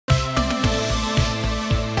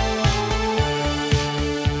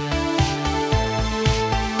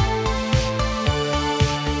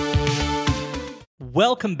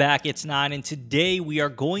Welcome back, it's Nine, and today we are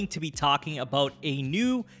going to be talking about a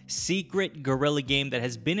new secret Guerrilla game that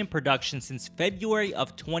has been in production since February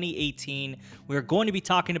of 2018. We're going to be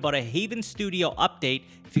talking about a Haven Studio update.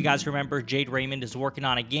 If you guys remember, Jade Raymond is working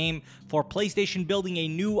on a game for PlayStation building a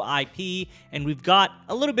new IP, and we've got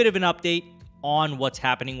a little bit of an update on what's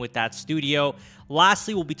happening with that studio.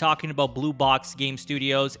 Lastly, we'll be talking about BlueBox Game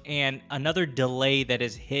Studios and another delay that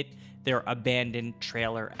has hit their abandoned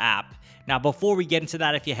trailer app. Now, before we get into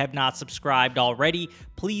that, if you have not subscribed already,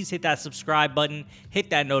 please hit that subscribe button,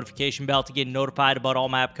 hit that notification bell to get notified about all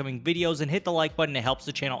my upcoming videos, and hit the like button. It helps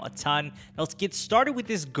the channel a ton. Now, let's get started with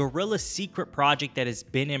this Guerrilla secret project that has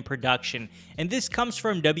been in production. And this comes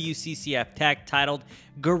from WCCF Tech, titled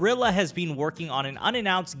Guerrilla has been working on an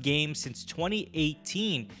unannounced game since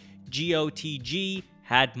 2018. GOTG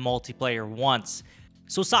had multiplayer once.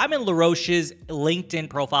 So Simon LaRoche's LinkedIn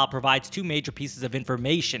profile provides two major pieces of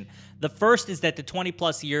information. The first is that the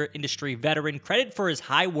 20-plus year industry veteran, credited for his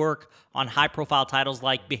high work on high-profile titles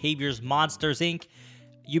like Behavior's Monsters, Inc.,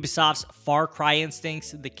 Ubisoft's Far Cry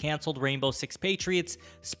Instincts, the canceled Rainbow Six Patriots,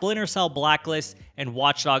 Splinter Cell Blacklist, and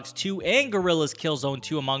Watch Dogs 2, and Guerrilla's Killzone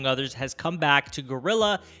 2, among others, has come back to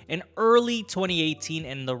Guerrilla in early 2018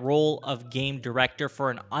 in the role of game director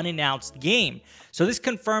for an unannounced game. So this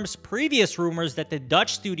confirms previous rumors that the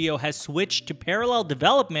Dutch studio has switched to parallel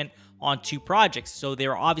development on two projects. So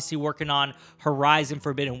they're obviously working on Horizon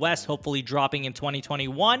Forbidden West, hopefully dropping in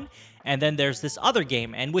 2021. And then there's this other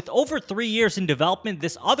game. And with over 3 years in development,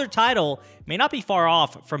 this other title may not be far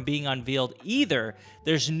off from being unveiled either.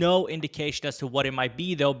 There's no indication as to what it might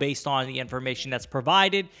be, though, based on the information that's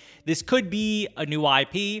provided. This could be a new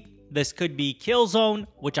IP. This could be Killzone,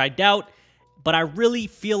 which I doubt. But I really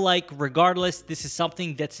feel like, regardless, this is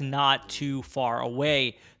something that's not too far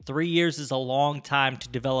away. 3 years is a long time to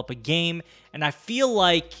develop a game, and I feel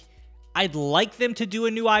like I'd like them to do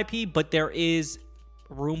a new IP, but there is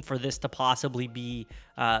room for this to possibly be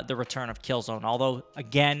the return of Killzone. Although,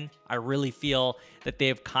 again, I really feel that they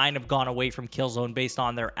have kind of gone away from Killzone based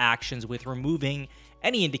on their actions with removing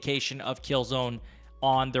any indication of Killzone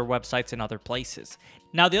on their websites and other places.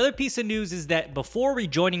 Now, the other piece of news is that before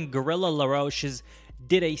rejoining Guerrilla, LaRoche's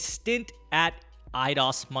did a stint at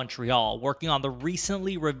Eidos Montreal, working on the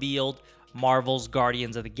recently revealed Marvel's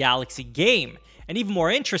Guardians of the Galaxy game. And even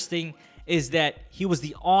more interesting is that he was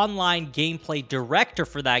the online gameplay director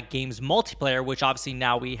for that game's multiplayer, which obviously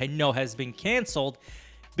now we know has been canceled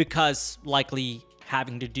because likely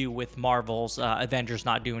having to do with Marvel's Avengers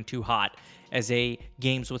not doing too hot as a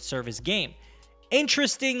games with service game.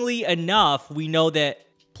 Interestingly enough, we know that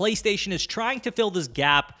PlayStation is trying to fill this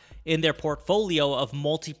gap in their portfolio of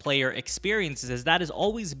multiplayer experiences, as that has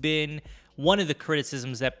always been one of the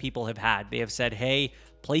criticisms that people have had. They have said, hey,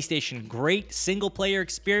 PlayStation, great single-player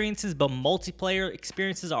experiences, but multiplayer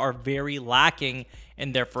experiences are very lacking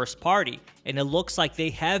in their first party. And it looks like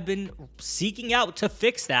they have been seeking out to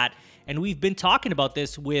fix that, and we've been talking about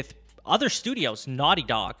this with other studios. Naughty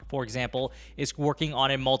Dog, for example, is working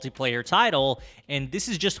on a multiplayer title, and this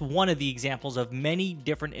is just one of the examples of many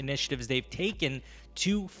different initiatives they've taken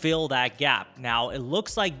to fill that gap. Now, it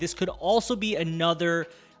looks like this could also be another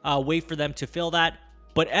way for them to fill that,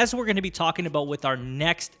 but as we're going to be talking about with our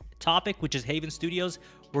next topic, which is Haven Studios,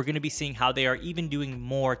 we're going to be seeing how they are even doing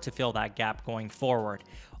more to fill that gap going forward.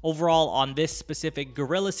 Overall, on this specific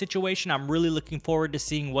Guerrilla situation, I'm really looking forward to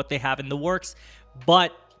seeing what they have in the works,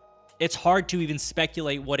 but it's hard to even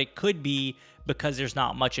speculate what it could be because there's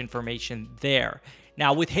not much information there.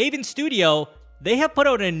 Now, with Haven Studio, they have put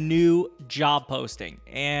out a new job posting,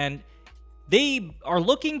 and they are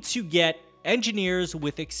looking to get engineers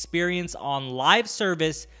with experience on live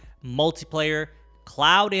service, multiplayer,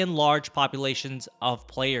 cloud, and large populations of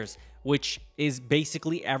players, which is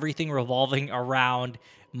basically everything revolving around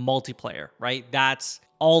multiplayer, right? That's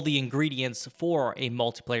all the ingredients for a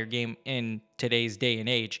multiplayer game in today's day and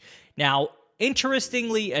age. Now,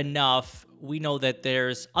 interestingly enough, we know that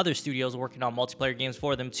there's other studios working on multiplayer games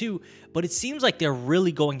for them too, but it seems like they're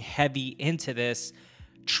really going heavy into this,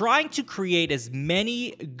 trying to create as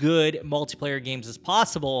many good multiplayer games as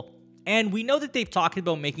possible. And we know that they've talked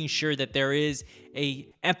about making sure that there is a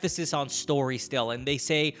emphasis on story still. And they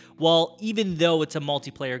say, well, even though it's a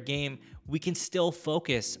multiplayer game, we can still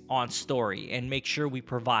focus on story and make sure we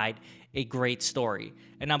provide a great story.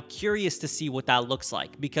 And I'm curious to see what that looks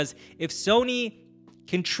like, because if Sony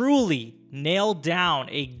can truly nail down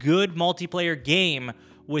a good multiplayer game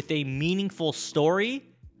with a meaningful story,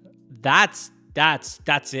 that's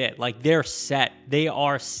it. Like, they're set. They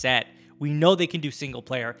are set. We know they can do single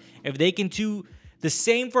player. If they can do the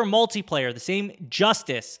same for multiplayer, the same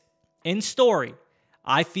justice in story,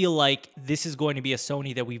 I feel like this is going to be a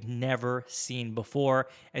Sony that we've never seen before,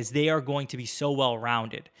 as they are going to be so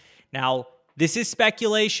well-rounded. Now, this is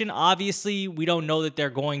speculation. Obviously, we don't know that they're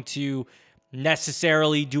going to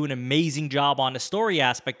necessarily do an amazing job on the story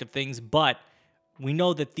aspect of things, but we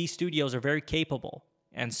know that these studios are very capable.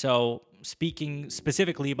 And so, speaking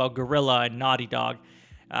specifically about Guerrilla and Naughty Dog,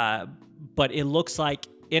 but it looks like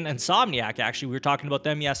in Insomniac, actually, we were talking about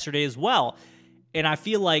them yesterday as well. And I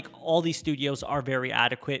feel like all these studios are very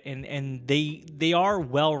adequate, and they are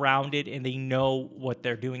well-rounded, and they know what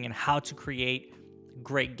they're doing and how to create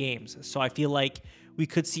great games. So I feel like we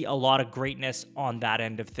could see a lot of greatness on that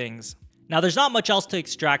end of things. Now, there's not much else to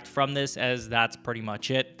extract from this, as that's pretty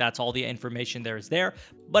much it. That's all the information there is there.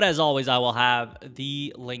 But as always, I will have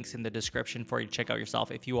the links in the description for you to check out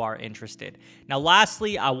yourself if you are interested. Now,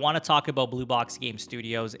 lastly, I want to talk about BlueBox Game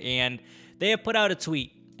Studios, and they have put out a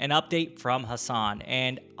tweet, an update from Hassan,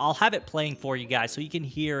 and I'll have it playing for you guys so you can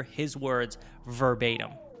hear his words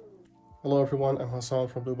verbatim. Hello everyone, I'm Hassan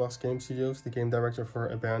from BlueBox Game Studios, the game director for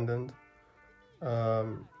Abandoned.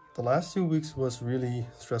 The last 2 weeks was really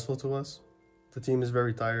stressful to us. The team is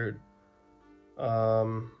very tired.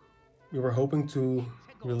 We were hoping to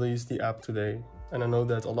release the app today, and I know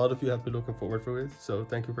that a lot of you have been looking forward to it, so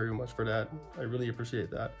thank you very much for that. I really appreciate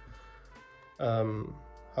that.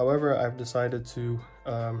 However, I've decided to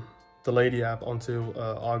delay the app until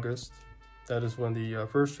August. That is when the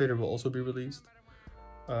first trailer will also be released.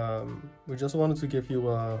 We just wanted to give you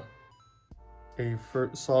a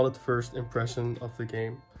solid first impression of the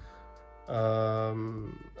game.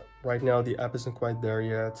 Right now the app isn't quite there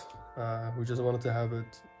yet. We just wanted to have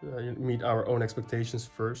it meet our own expectations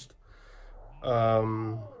first.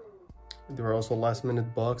 There were also last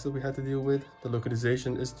minute bugs that we had to deal with. The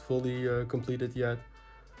localization isn't fully completed yet.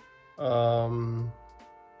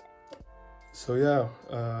 So yeah,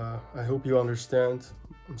 I hope you understand.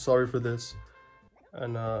 I'm sorry for this,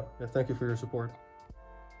 and yeah, thank you for your support.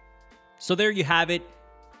 So there you have it.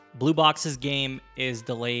 BlueBox's game is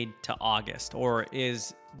delayed to August, or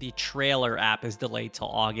is the trailer app is delayed till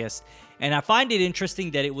August. And I find it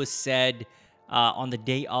interesting that it was said on the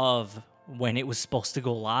day of when it was supposed to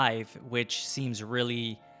go live, which seems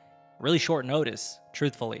really short notice,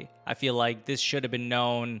 truthfully. I feel like this should have been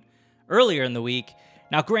known earlier in the week.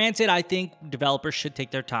 Now, granted, I think developers should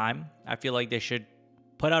take their time. I feel like they should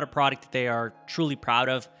put out a product that they are truly proud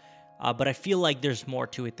of. But I feel like there's more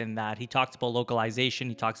to it than that. He talks about localization.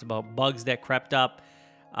 He talks about bugs that crept up.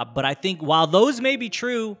 But I think while those may be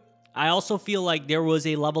true, I also feel like there was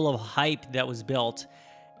a level of hype that was built.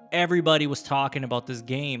 Everybody was talking about this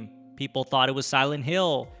game. People thought it was Silent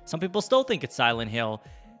Hill. Some people still think it's Silent Hill.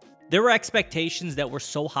 There were expectations that were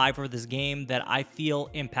so high for this game that I feel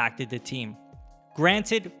impacted the team.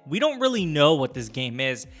 Granted, we don't really know what this game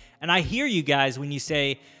is. And I hear you guys when you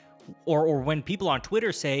say, or when people on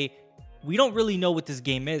Twitter say, we don't really know what this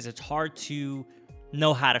game is. It's hard to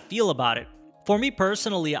know how to feel about it. For me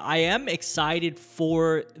personally, I am excited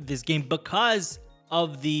for this game because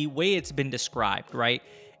of the way it's been described, right?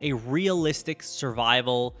 A realistic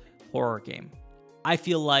survival horror game. I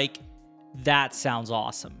feel like that sounds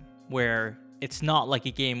awesome, where it's not like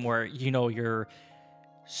a game where, you know, you're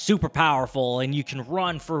super powerful and you can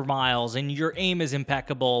run for miles and your aim is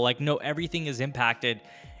impeccable. Like, no, everything is impacted.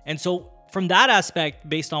 And so from that aspect,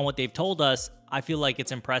 based on what they've told us, I feel like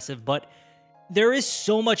it's impressive. But there is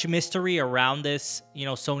so much mystery around this. You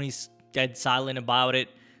know, Sony's dead silent about it.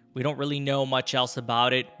 We don't really know much else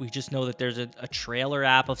about it. We just know that there's a trailer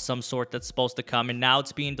app of some sort that's supposed to come, and now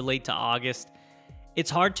it's being delayed to August. It's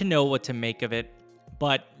hard to know what to make of it.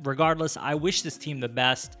 But regardless, I wish this team the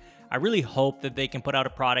best. I really hope that they can put out a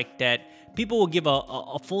product that people will give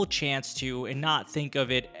a full chance to and not think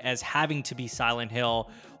of it as having to be Silent Hill,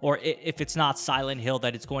 or if it's not Silent Hill,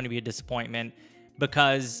 that it's going to be a disappointment.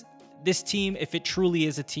 Because this team, if it truly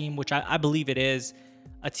is a team, which I believe it is,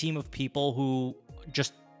 a team of people who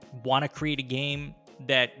just want to create a game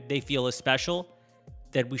that they feel is special,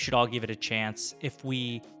 that we should all give it a chance if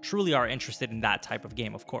we truly are interested in that type of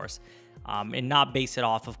game, of course. And not base it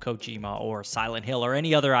off of Kojima or Silent Hill or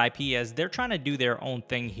any other IP, as they're trying to do their own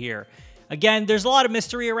thing here. Again, there's a lot of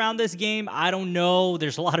mystery around this game. I don't know.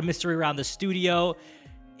 There's a lot of mystery around the studio.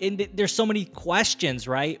 And there's so many questions,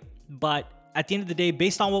 right? But at the end of the day,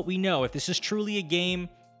 based on what we know, if this is truly a game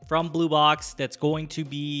from BlueBox that's going to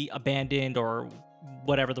be abandoned or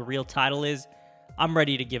whatever the real title is, I'm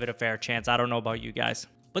ready to give it a fair chance. I don't know about you guys.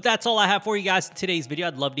 But that's all I have for you guys in today's video.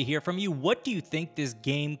 I'd love to hear from you. What do you think this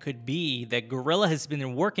game could be that Guerrilla has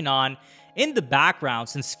been working on in the background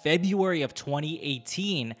since February of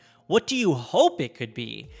 2018? What do you hope it could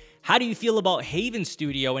be? How do you feel about Haven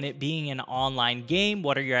Studio and it being an online game?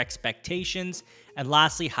 What are your expectations? And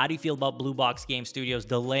lastly, how do you feel about BlueBox Game Studios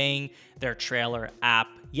delaying their trailer app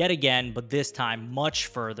yet again, but this time much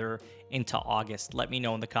further into August? Let me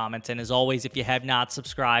know in the comments. And as always, if you have not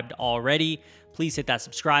subscribed already, please hit that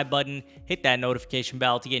subscribe button, hit that notification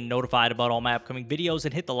bell to get notified about all my upcoming videos,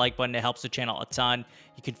 and hit the like button. It helps the channel a ton.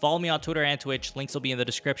 You can follow me on Twitter and Twitch. Links will be in the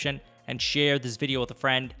description. And share this video with a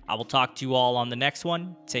friend. I will talk to you all on the next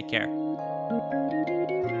one. Take care.